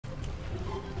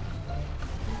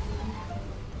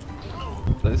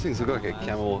Those things look like a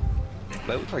camel.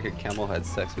 They look like a camel had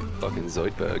sex with fucking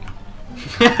Zoidberg.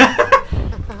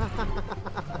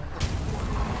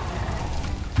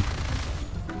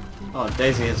 Oh,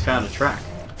 Daisy has found a track.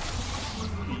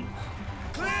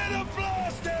 Clear the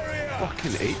blast area!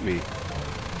 Fucking ate me.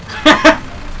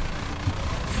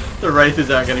 The Wraith is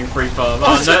out getting free farm.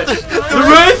 Oh no! The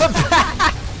Wraith!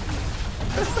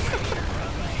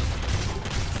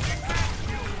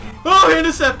 Oh,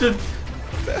 intercepted!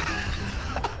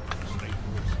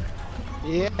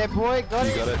 Yeah, boy, got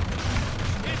You it. got it.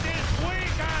 It is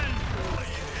weekend!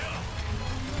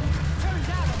 Turns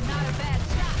out I'm not a bad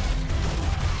shot.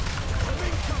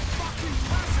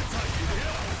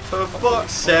 For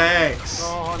fuck's sakes!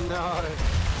 Oh no.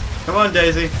 Come on,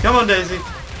 Daisy! Come on, Daisy!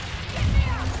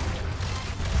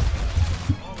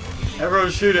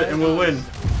 Everyone shoot it and we'll win.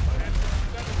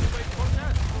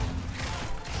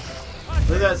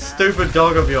 Look at that stupid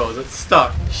dog of yours. It's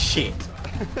stuck. Shit.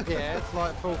 Yeah, it's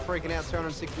like full freaking out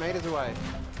 206 meters away.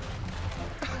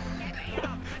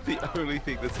 The only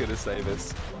thing that's gonna save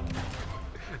us.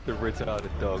 The retarded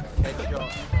dog.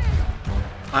 Headshot.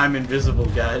 I'm invisible,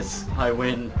 guys. I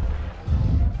win.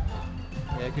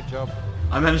 Yeah, good job.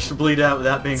 I managed to bleed out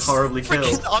without being horribly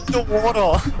killed.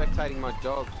 Underwater. Spectating my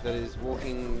dog that is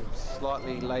walking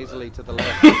slightly lazily to the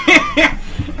left.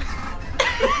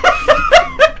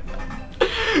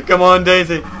 Come on,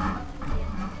 Daisy.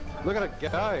 Look at it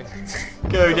go.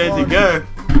 Go, Daisy, go.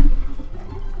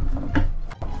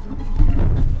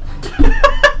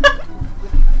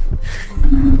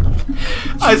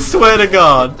 I swear to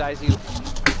God.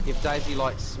 If Daisy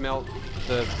like smelt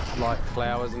the like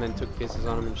flowers and then took kisses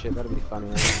on them and shit, that'd be funny.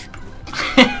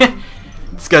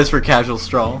 This goes for a casual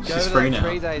stroll. Go She's to free the now.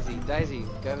 tree, Daisy. Daisy,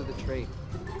 go to the tree.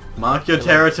 Mark your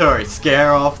territory.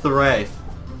 Scare off the Wraith.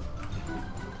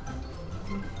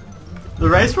 The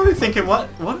Wraith's probably thinking, what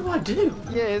do I do?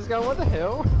 Yeah, he's going, what the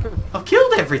hell? I've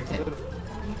killed everything.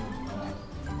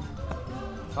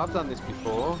 I've done this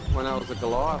before when I was a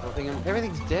Goliath. I'm thinking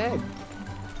everything's dead.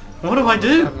 What do I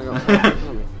do?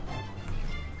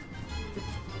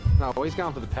 No, well, he's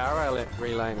going for the power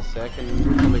relay in a second.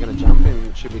 We're probably going to jump in.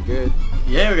 It should be good.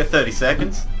 Yeah, we got 30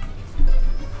 seconds.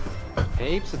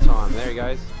 Heaps of time. There he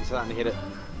goes. He's starting to hit it.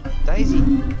 Daisy.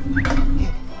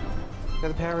 Yeah. Go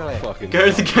to the power relay. Fucking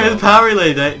Go to the power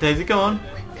relay, Daisy. Go on.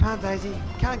 Come on, Daisy.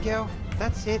 Come on, girl.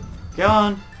 That's it. Go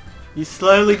on. You're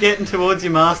slowly getting towards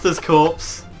your master's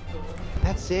corpse.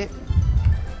 That's it.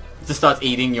 It just starts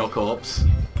eating your corpse.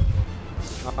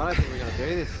 Oh, I don't think we're going to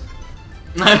do this.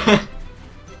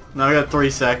 No, I got 3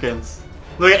 seconds.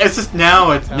 Look, it's just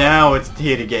now it's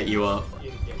here to get you up.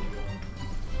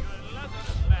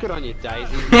 Good on you,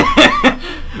 Daisy.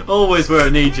 Always where I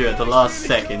need you at the last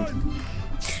second.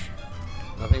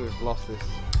 I think we've lost this.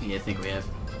 Yeah, I think we have.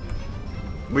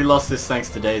 We lost this thanks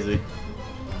to Daisy.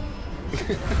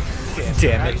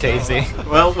 Damn it, Daisy.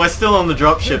 Well, we're still on the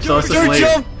dropship, so let's just leave.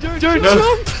 Don't jump! Don't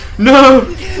jump! No!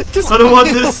 Just I don't want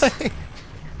leave this! away.